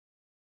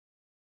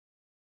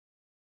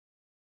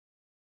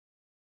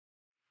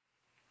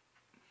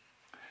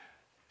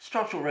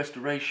Structural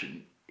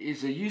restoration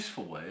is a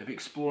useful way of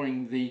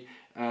exploring the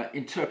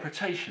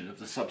interpretation of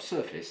the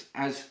subsurface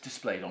as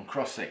displayed on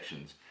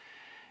cross-sections.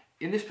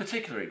 In this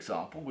particular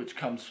example, which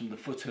comes from the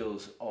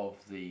foothills of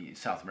the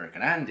South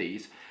American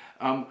Andes,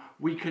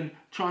 we can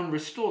try and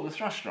restore the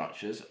thrust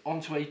structures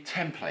onto a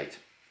template.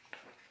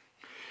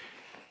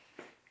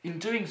 In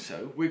doing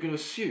so, we're going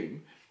to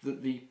assume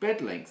that the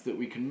bed length that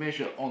we can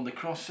measure on the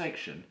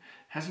cross-section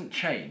hasn't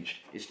changed,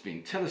 it's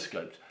being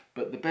telescoped,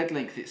 but the bed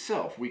length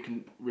itself we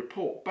can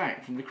report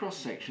back from the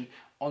cross-section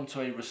onto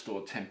a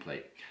restored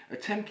template. A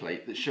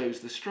template that shows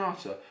the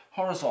strata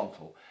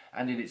horizontal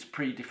and in its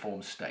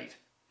pre-deformed state.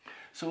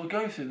 So we'll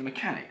go through the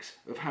mechanics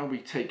of how we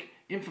take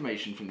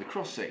information from the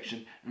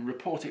cross-section and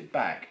report it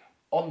back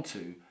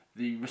onto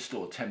the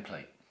restored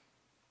template.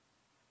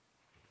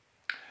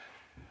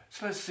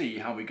 So let's see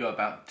how we go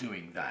about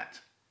doing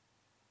that.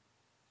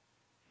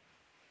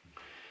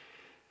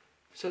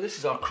 So this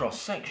is our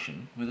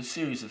cross-section with a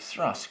series of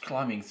thrusts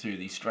climbing through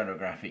the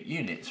stratigraphic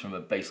units from a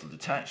basal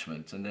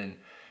detachment, and then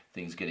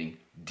things getting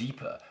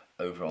deeper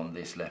over on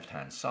this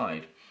left-hand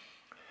side.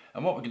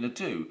 And what we're going to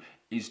do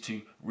is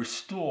to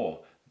restore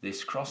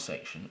this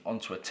cross-section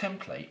onto a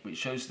template which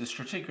shows the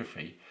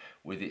stratigraphy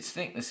with its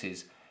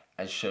thicknesses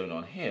as shown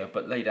on here,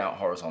 but laid out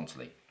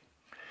horizontally.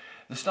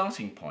 The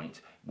starting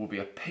point will be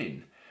a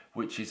pin,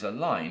 which is a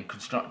line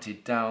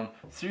constructed down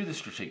through the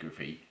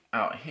stratigraphy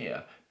out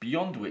here,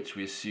 beyond which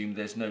we assume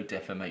there's no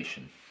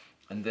deformation,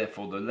 and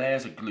therefore the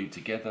layers are glued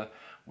together.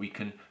 We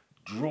can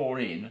draw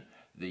in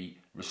the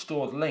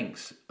restored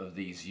lengths of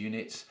these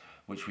units,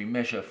 which we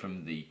measure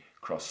from the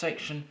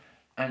cross-section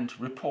and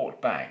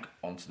report back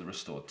onto the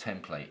restored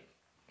template.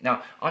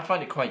 Now, I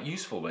find it quite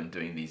useful when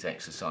doing these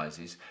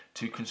exercises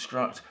to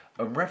construct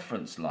a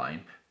reference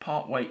line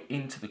partway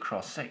into the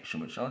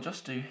cross-section, which I'll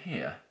just do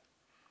here,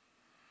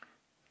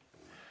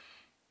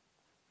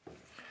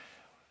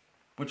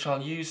 which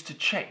I'll use to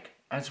check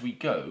as we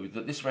go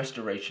that this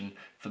restoration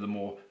for the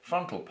more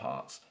frontal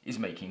parts is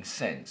making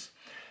sense.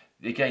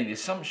 Again, the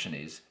assumption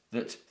is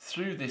that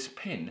through this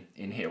pin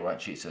in here, or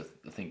actually it's a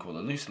thing called a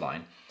loose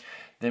line,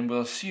 then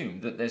we'll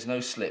assume that there's no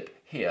slip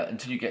here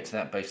until you get to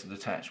that basal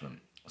detachment.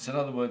 So in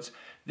other words,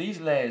 these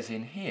layers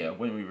in here,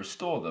 when we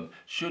restore them,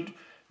 should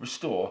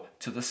restore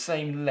to the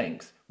same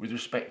length with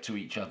respect to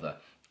each other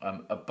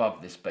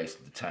above this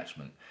basal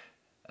detachment.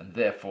 And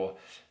therefore,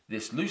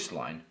 this loose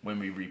line, when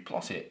we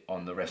replot it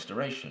on the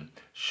restoration,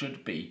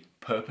 should be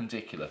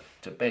perpendicular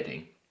to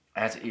bedding,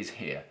 as is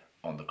here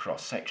on the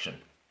cross-section.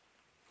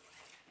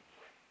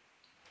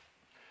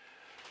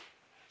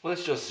 Well,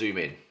 let's just zoom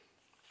in.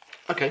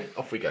 Okay,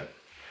 off we go.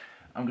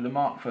 I'm going to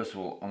mark first of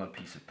all on a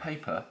piece of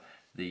paper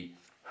the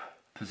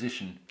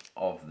position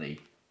of the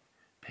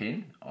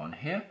pin on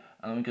here,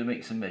 and I'm going to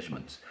make some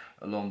measurements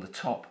along the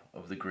top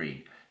of the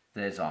green.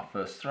 There's our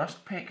first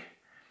thrust pick,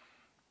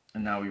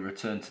 and now we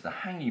return to the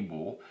hanging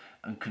wall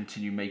and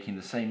continue making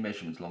the same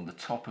measurements along the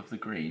top of the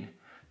green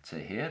to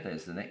here.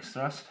 There's the next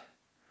thrust.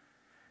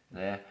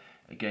 There,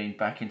 again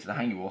back into the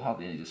hanging wall,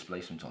 hardly any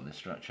displacement on this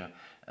structure,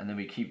 and then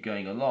we keep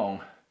going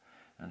along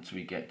until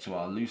we get to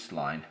our loose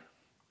line.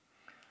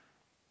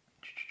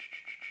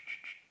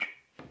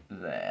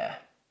 There.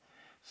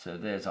 So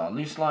there's our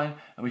loose line,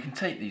 and we can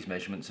take these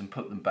measurements and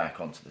put them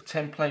back onto the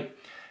template.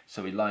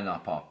 So we line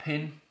up our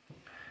pin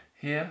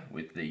here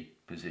with the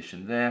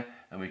position there,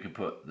 and we can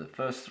put the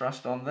first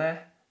thrust on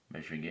there,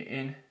 measuring it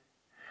in,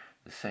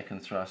 the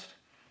second thrust,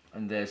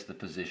 and there's the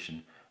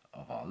position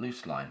of our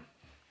loose line.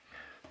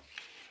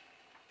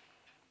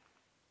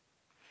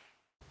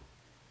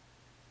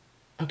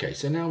 Okay,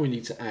 so now we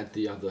need to add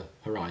the other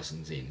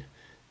horizons in.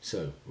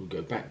 So we'll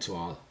go back to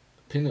our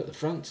pin at the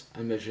front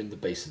and measure in the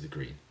base of the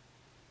green,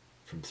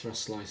 from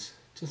thrust slice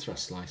to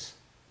thrust slice,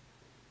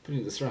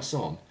 putting the thrusts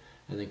on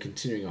and then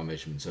continuing our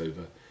measurements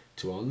over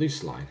to our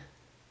loose line,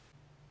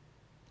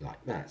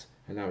 like that.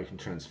 And now we can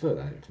transfer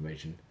that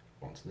information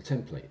onto the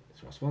template.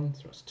 Thrust 1,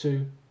 thrust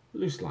 2,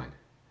 loose line.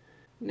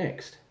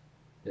 Next,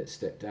 let's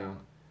step down,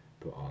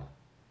 put our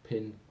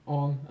pin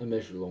on and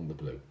measure along the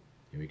blue.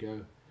 Here we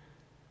go.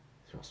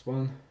 Thrust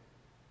 1,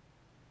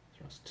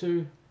 thrust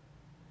 2,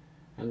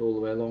 and all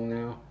the way along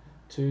now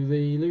to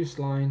the loose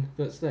line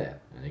that's there.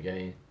 And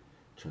again,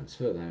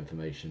 transfer that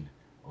information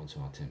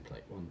onto our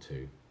template. 1,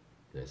 2,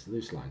 there's the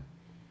loose line.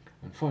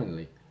 And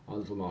finally, our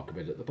little marker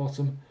bed at the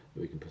bottom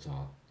that we can put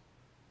our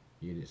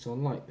units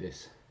on like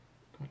this,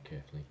 quite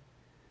carefully,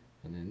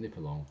 and then nip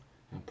along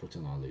and put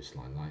on our loose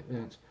line like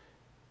that.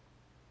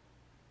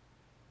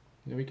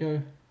 There we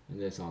go,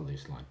 and there's our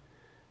loose line.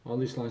 Our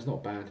loose line's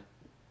not bad,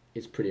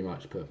 it's pretty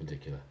much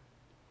perpendicular.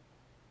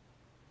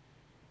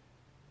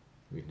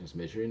 We can just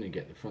measure in and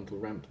get the frontal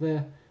ramp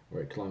there,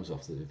 where it climbs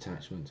off the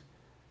detachment.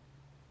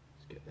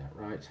 Let's get that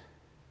right.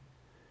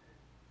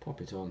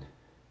 Pop it on,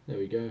 there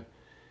we go,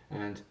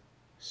 and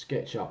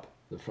sketch up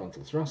the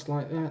frontal thrust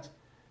like that,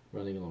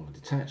 running along a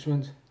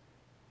detachment,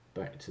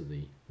 back to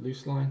the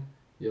loose line,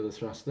 the other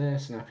thrust there,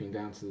 snapping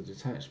down to the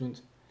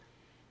detachment,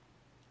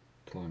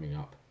 climbing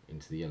up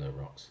into the yellow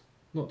rocks.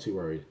 Not too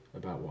worried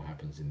about what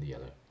happens in the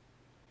yellow.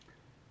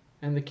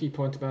 And the key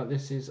point about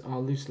this is our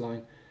loose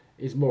line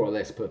is more or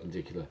less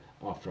perpendicular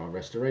after our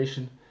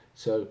restoration,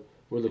 so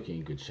we're looking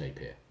in good shape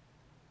here.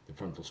 The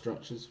frontal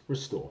structures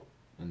restore,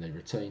 and they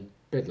retain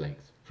bed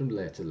length from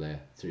layer to layer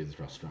through the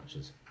thrust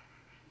structures.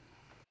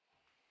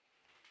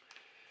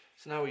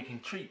 So now we can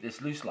treat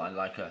this loose line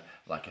like a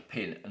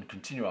pin and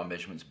continue our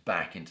measurements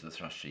back into the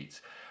thrust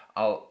sheets.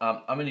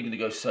 I'm only going to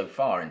go so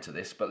far into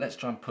this, but let's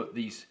try and put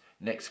these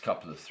next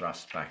couple of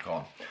thrusts back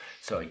on.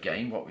 So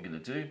again, what we're going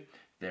to do,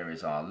 there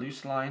is our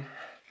loose line.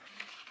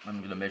 I'm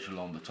going to measure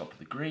along the top of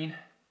the green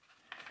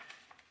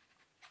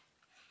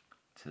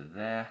to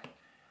there.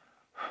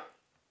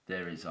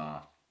 There is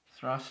our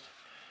thrust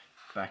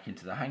back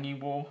into the hanging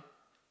wall,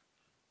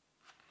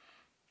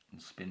 and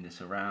spin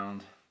this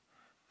around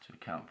to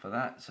account for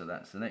that. So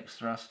that's the next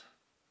thrust,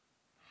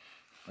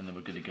 and then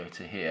we're going to go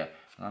to here,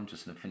 and I'm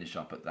just going to finish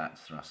up at that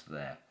thrust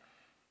there.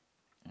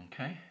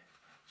 Okay,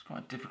 it's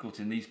quite difficult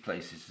in these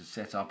places to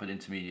set up an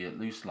intermediate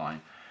loose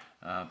line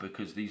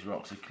because these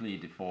rocks are clearly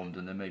deformed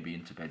and there may be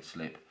interbed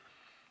slip,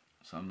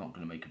 so I'm not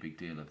going to make a big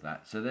deal of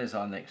that. So there's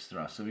our next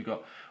thrust. So we've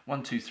got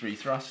 1, 2, 3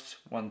 thrusts,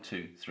 1,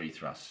 2, 3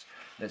 thrusts.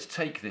 Let's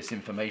take this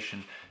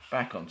information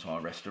back onto our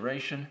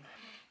restoration,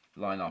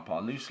 line up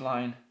our loose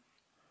line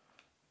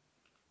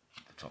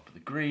at the top of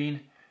the green,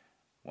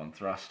 1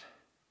 thrust,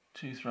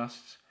 2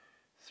 thrusts,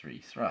 3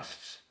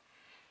 thrusts.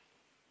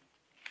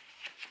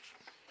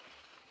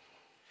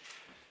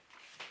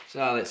 So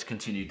now let's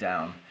continue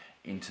down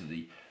into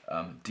the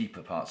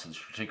deeper parts of the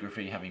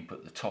stratigraphy. Having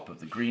put the top of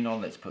the green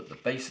on, let's put the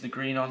base of the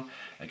green on.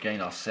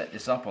 Again, I'll set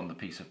this up on the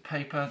piece of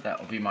paper. That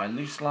will be my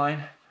loose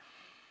line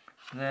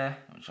there,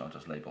 which I'll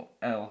just label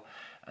L.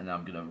 And now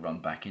I'm going to run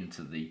back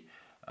into the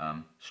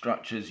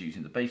structures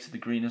using the base of the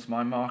green as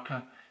my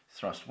marker.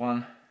 Thrust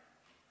 1.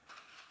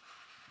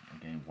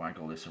 Again,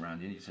 waggle this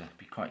around. You need to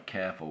be quite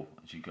careful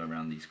as you go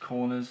around these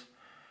corners.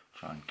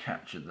 Try and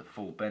capture the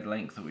full bed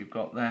length that we've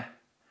got there.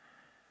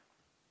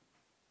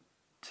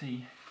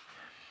 T.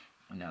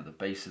 And now the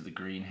base of the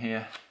green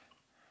here.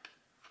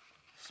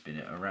 Spin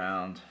it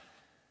around.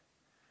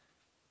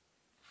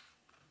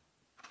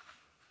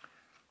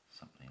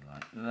 Something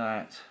like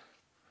that.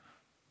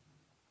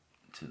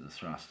 To the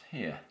thrust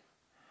here.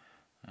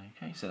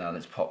 Okay, so now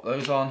let's pop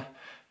those on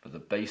for the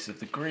base of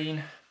the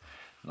green.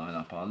 Line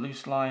up our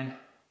loose line.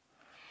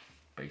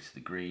 Base of the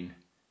green.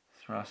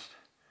 Thrust,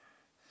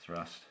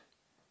 thrust,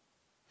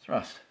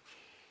 thrust.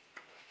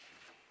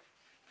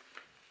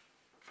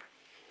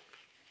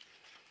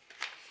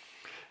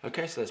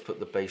 Okay, so let's put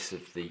the base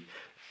of the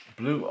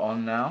blue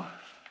on now,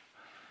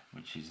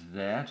 which is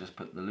there. Just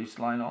put the loose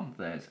line on.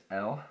 There's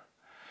L.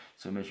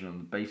 So measure on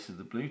the base of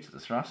the blue to the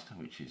thrust,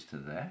 which is to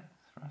there,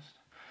 thrust.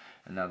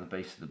 And now the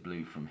base of the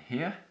blue from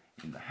here,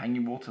 in the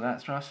hanging wall to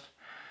that thrust.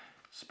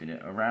 Spin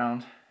it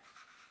around.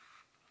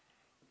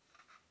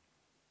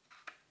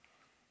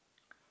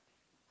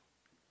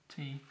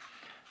 T.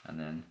 And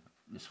then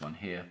this one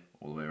here,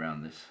 all the way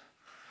around this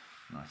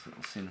nice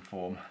little sin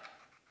form.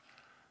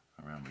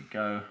 Around we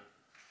go.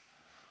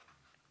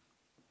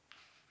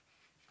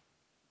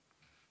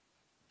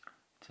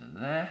 To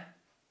there,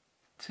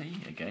 T,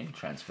 again,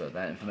 transfer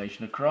that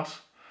information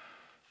across.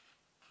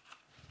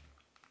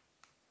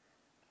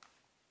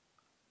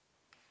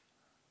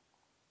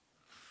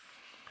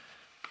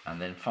 And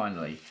then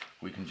finally,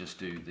 we can just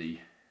do the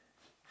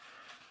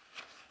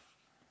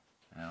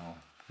L,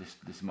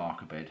 this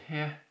marker bed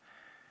here.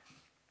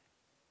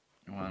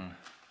 1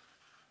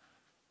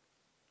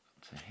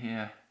 to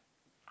here.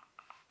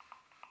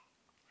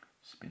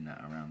 Spin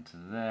that around to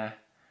there.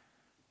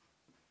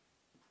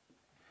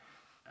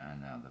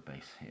 And now the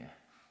base here,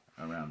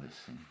 around this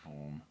sin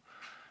form,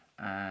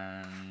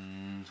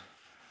 and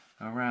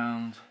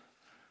around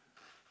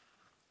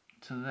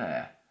to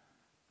there.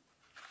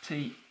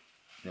 T,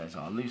 there's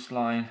our loose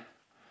line.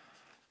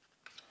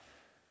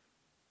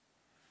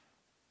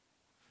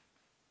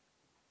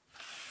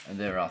 And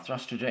there are our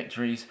thrust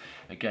trajectories,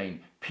 again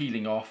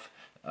peeling off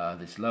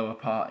this lower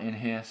part in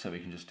here, so we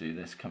can just do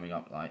this coming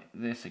up like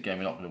this. Again,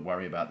 we're not going to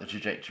worry about the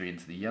trajectory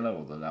into the yellow,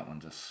 although that one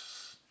just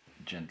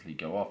gently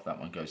go off. That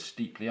one goes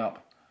steeply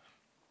up.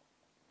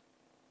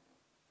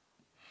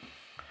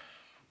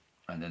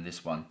 And then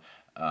this one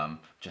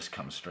just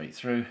comes straight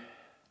through.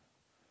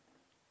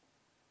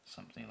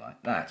 Something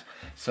like that.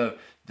 So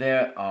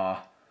there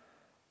are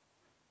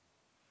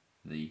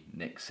the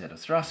next set of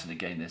thrusts, and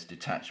again there's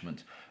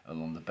detachment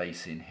along the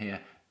base in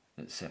here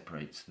that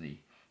separates the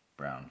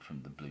brown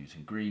from the blues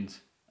and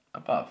greens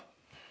above.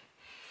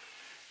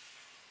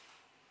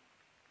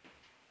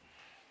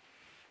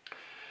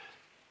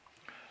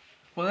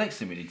 Well, the next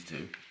thing we need to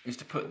do is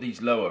to put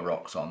these lower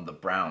rocks on, the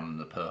brown and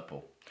the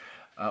purple,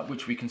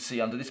 which we can see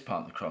under this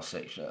part of the cross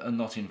section are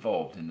not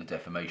involved in the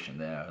deformation.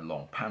 They're a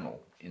long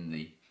panel in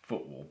the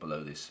footwall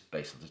below this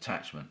basal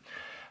detachment.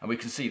 And we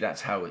can see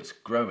that's how it's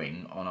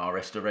growing on our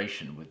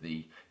restoration with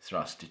the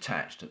thrust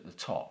detached at the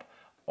top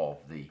of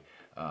the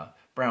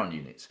brown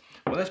units.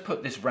 Well, let's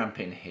put this ramp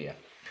in here.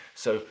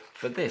 So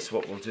for this,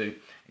 what we'll do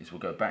is we'll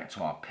go back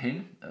to our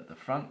pin at the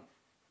front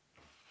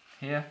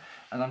here,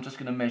 and I'm just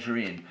going to measure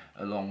in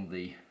along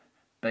the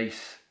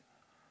base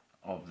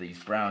of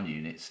these brown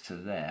units to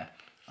there,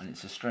 and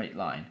it's a straight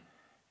line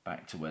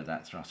back to where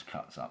that thrust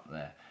cuts up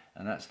there,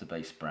 and that's the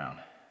base brown.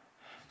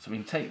 So we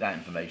can take that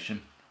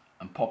information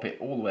and pop it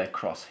all the way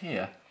across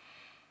here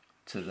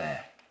to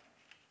there.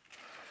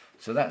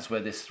 So that's where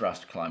this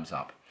thrust climbs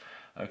up.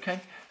 Okay,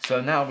 so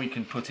now we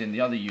can put in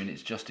the other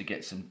units just to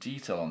get some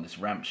detail on this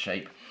ramp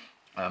shape.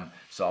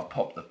 So I'll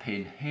pop the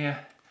pin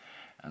here,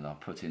 and I'll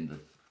put in the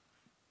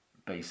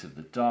base of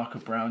the darker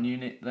brown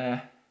unit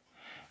there,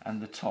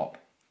 and the top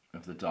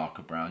of the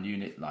darker brown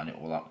unit. Line it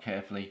all up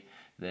carefully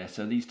there.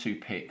 So these two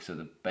picks are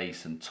the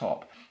base and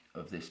top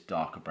of this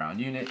darker brown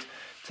unit.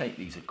 Take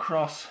these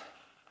across,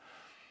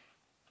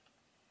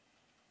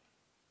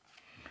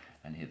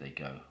 and here they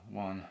go.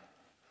 One,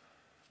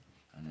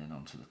 and then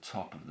onto the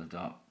top of the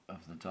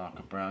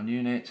darker brown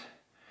unit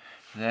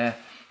there,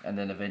 and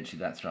then eventually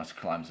that thrust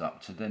climbs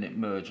up to then it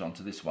merge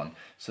onto this one.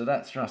 So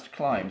that thrust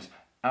climbs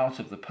out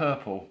of the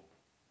purple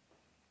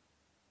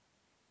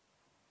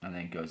and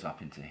then goes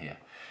up into here.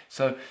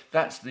 So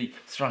that's the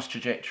thrust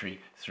trajectory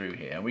through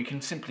here, and we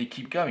can simply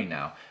keep going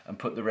now and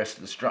put the rest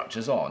of the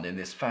structures on in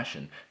this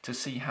fashion to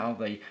see how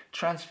they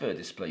transfer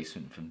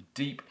displacement from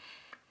deep,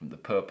 from the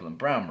purple and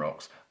brown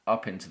rocks,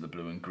 up into the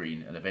blue and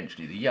green and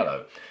eventually the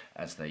yellow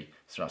as they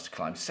thrust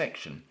climb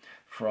section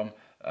from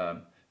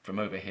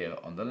over here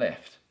on the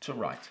left to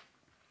right.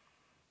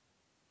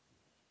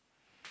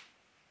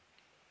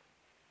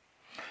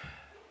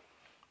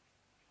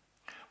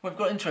 We've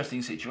got an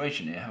interesting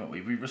situation here, haven't we?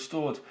 We've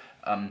restored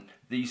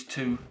these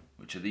two,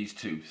 which are these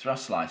two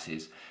thrust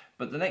slices,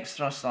 but the next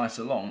thrust slice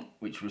along,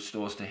 which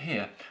restores to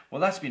here,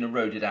 well, that's been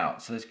eroded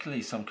out. So there's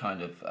clearly some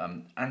kind of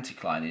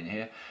anticline in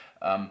here,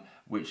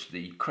 which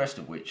the crest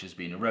of which has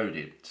been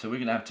eroded. So we're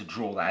going to have to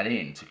draw that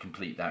in to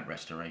complete that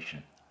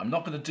restoration. I'm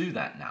not going to do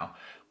that now.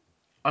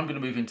 I'm going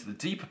to move into the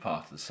deeper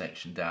part of the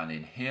section down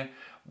in here,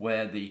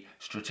 where the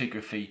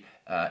stratigraphy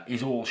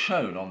is all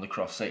shown on the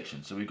cross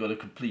section. So we've got a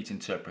complete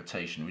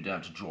interpretation. We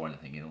don't have to draw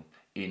anything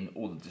in.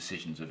 All the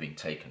decisions are being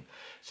taken.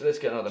 So let's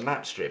get another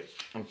map strip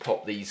and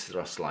pop these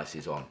thrust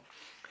slices on.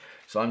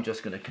 So I'm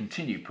just going to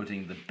continue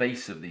putting the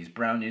base of these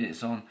brown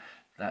units on.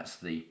 That's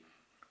the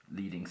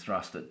leading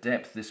thrust at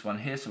depth, this one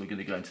here. So we're going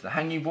to go into the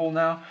hanging wall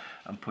now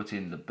and put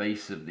in the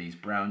base of these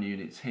brown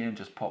units here and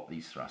just pop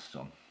these thrusts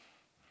on.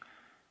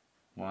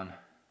 One,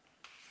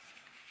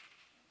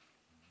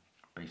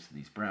 base of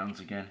these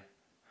browns again,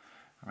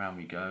 around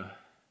we go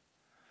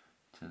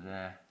to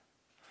there.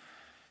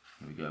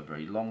 Here we go, a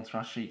very long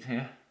thrust sheet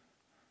here.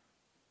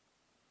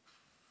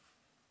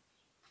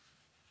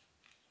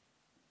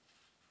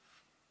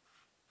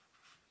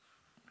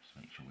 Just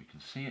make sure we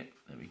can see it.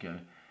 There we go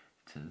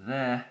to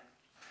there,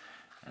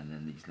 and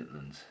then these little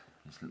ones,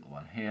 this little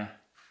one here,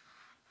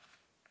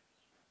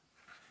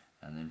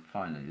 and then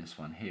finally this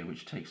one here,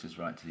 which takes us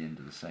right to the end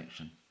of the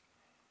section.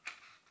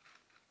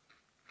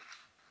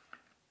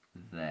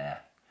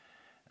 There,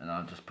 and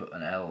I'll just put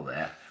an L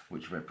there,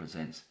 which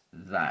represents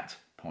that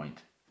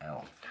point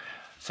L.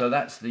 So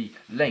that's the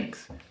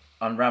length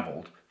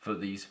unravelled for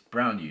these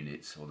brown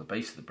units, or the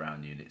base of the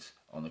brown units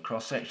on the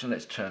cross section.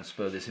 Let's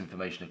transfer this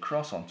information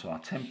across onto our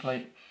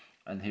template,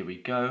 and here we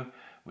go.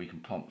 We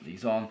can plonk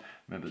these on.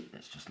 Remember,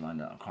 let's just line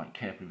that up quite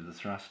carefully with the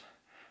thrust.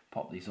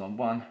 Pop these on.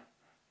 1,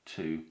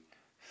 2,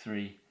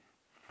 3,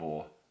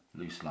 4,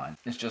 loose line.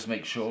 Let's just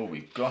make sure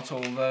we've got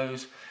all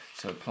those.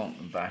 So plonk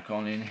them back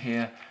on in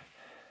here.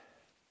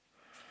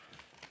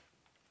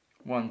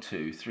 1,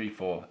 2, 3,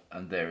 4,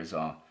 and there is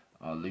our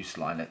loose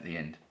line at the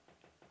end,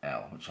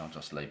 L, which I'll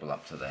just label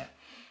up to there.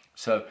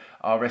 So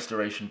our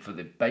restoration for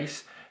the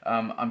base,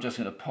 I'm just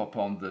going to pop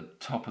on the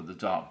top of the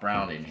dark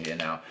brown in here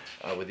now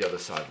with the other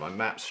side of my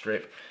map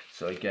strip.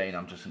 So again,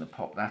 I'm just going to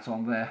pop that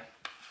on there.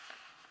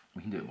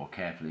 We can do it more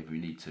carefully if we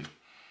need to,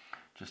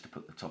 just to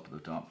put the top of the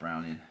dark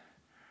brown in.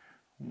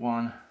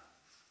 1,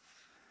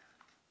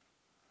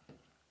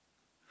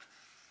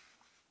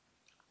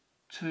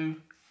 2,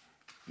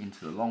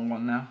 into the long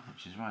one now,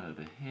 which is right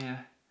over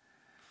here.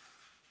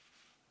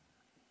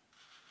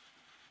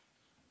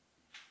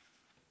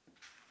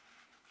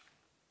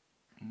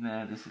 And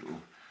there, this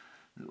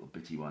little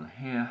bitty one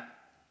here.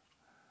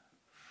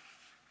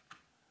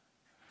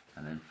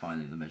 And then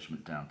finally the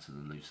measurement down to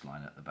the loose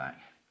line at the back.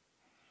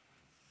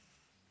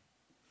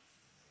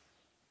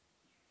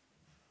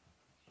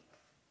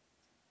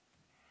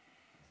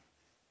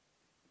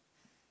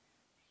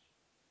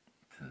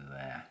 To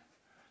there.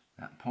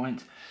 That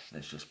point.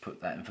 Let's just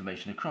put that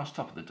information across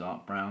top of the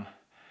dark brown.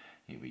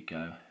 Here we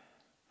go.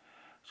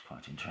 It's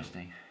quite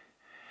interesting.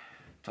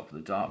 Top of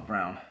the dark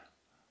brown.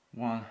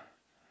 1,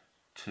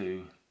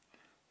 2,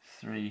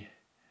 3,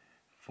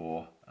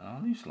 4, and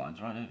our loose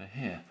line's right over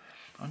here.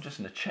 I'm just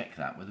going to check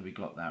that, whether we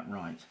got that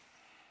right.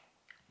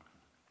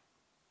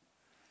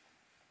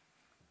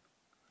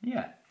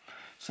 Yeah,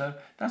 so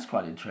that's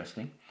quite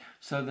interesting.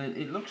 So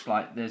it looks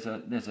like there's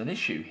an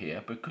issue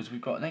here, because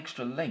we've got an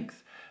extra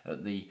length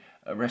at the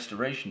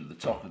restoration of the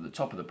top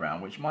of the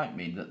brown, which might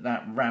mean that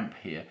that ramp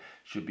here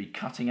should be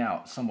cutting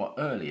out somewhat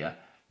earlier,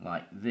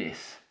 like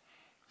this,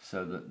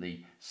 so that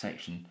the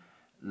section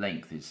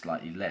length is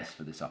slightly less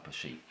for this upper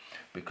sheet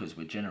because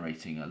we're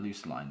generating a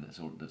loose line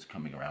that's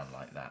coming around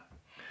like that.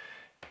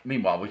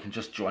 Meanwhile, we can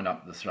just join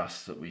up the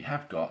thrusts that we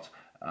have got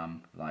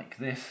like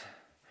this,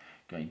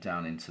 going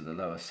down into the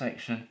lower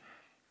section.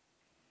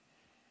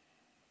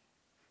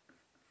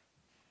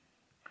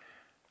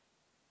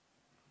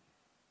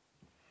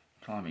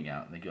 Climbing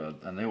out, they go,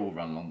 and they all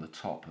run along the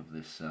top of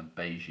this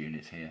beige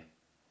unit here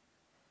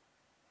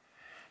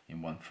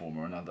in one form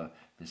or another.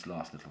 This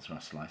last little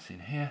thrust slice in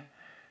here,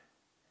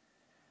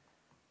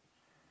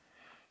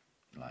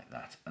 like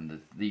that,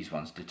 and these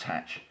ones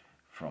detach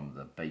from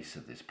the base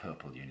of this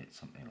purple unit,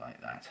 something like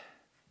that.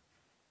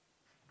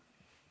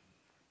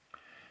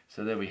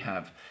 So there we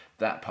have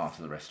that part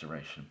of the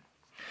restoration.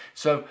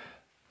 So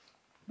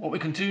what we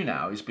can do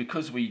now is,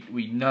 because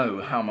we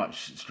know how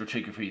much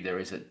stratigraphy there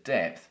is at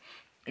depth,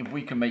 if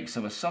we can make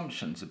some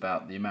assumptions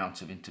about the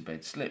amount of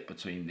interbed slip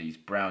between these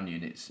brown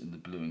units and the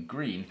blue and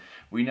green,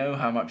 we know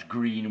how much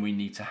green we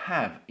need to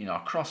have in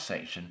our cross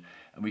section,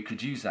 and we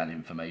could use that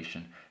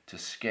information to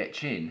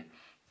sketch in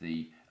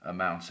the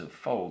amount of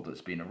fold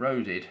that's been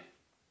eroded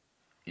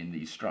in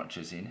these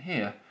structures in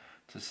here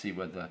to see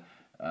whether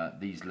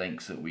these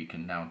lengths that we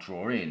can now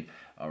draw in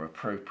are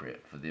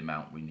appropriate for the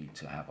amount we need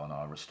to have on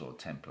our restored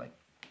template.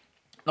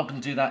 Not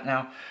going to do that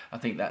now. I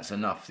think that's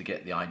enough to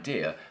get the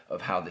idea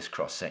of how this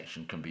cross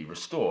section can be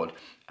restored,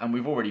 and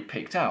we've already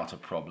picked out a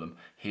problem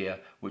here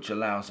which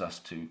allows us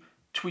to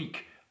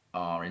tweak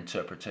our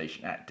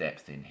interpretation at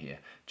depth in here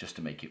just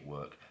to make it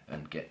work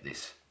and get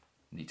this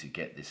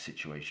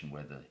situation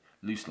where the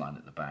loose line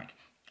at the back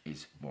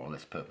is more or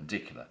less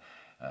perpendicular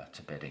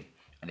to bedding,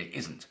 and it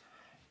isn't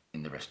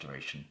in the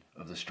restoration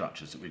of the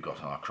structures that we've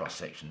got on our cross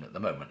section at the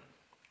moment.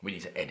 We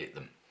need to edit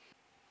them.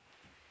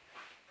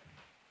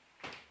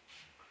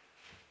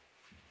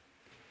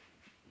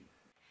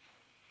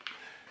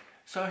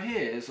 So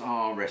here's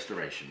our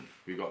restoration.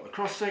 We've got the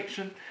cross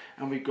section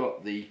and we've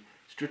got the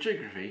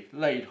stratigraphy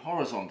laid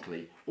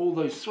horizontally, all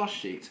those thrust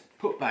sheets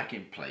put back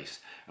in place,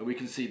 and we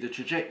can see the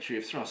trajectory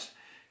of thrust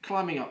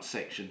climbing up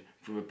section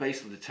from a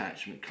basal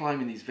detachment,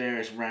 climbing these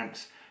various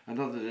ramps and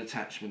other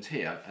detachments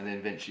here, and then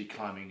eventually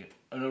climbing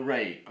an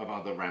array of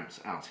other ramps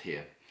out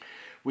here.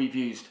 We've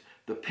used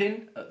the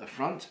pin at the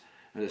front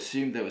and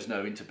assumed there was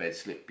no interbed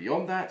slip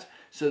beyond that,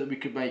 so that we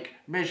could make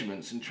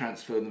measurements and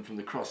transfer them from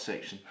the cross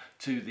section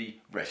to the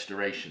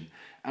restoration.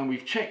 And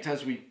we've checked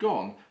as we've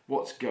gone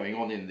what's going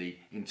on in the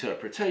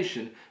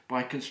interpretation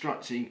by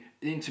constructing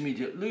an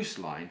intermediate loose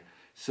line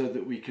so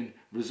that we can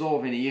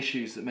resolve any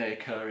issues that may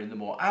occur in the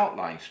more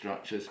outlying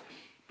structures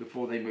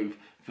before they move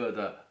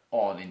further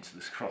on into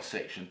this cross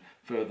section,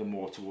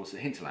 furthermore towards the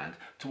hinterland,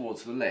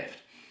 towards the left.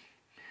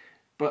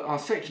 But our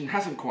section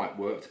hasn't quite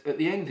worked. At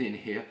the end in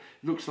here,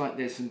 looks like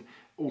there's some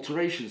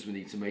alterations we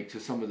need to make to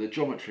some of the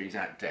geometries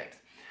at depth.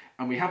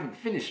 And we haven't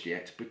finished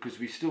yet because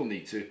we still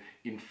need to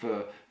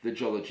infer the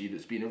geology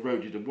that's been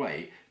eroded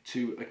away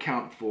to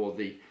account for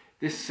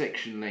this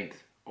section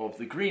length of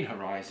the green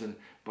horizon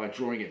by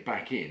drawing it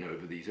back in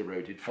over these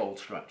eroded fold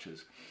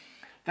structures.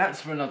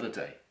 That's for another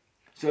day.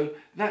 So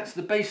that's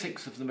the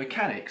basics of the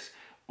mechanics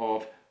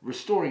of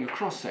restoring a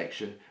cross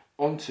section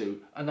onto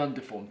an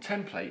undeformed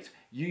template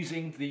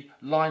using the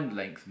line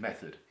length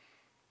method.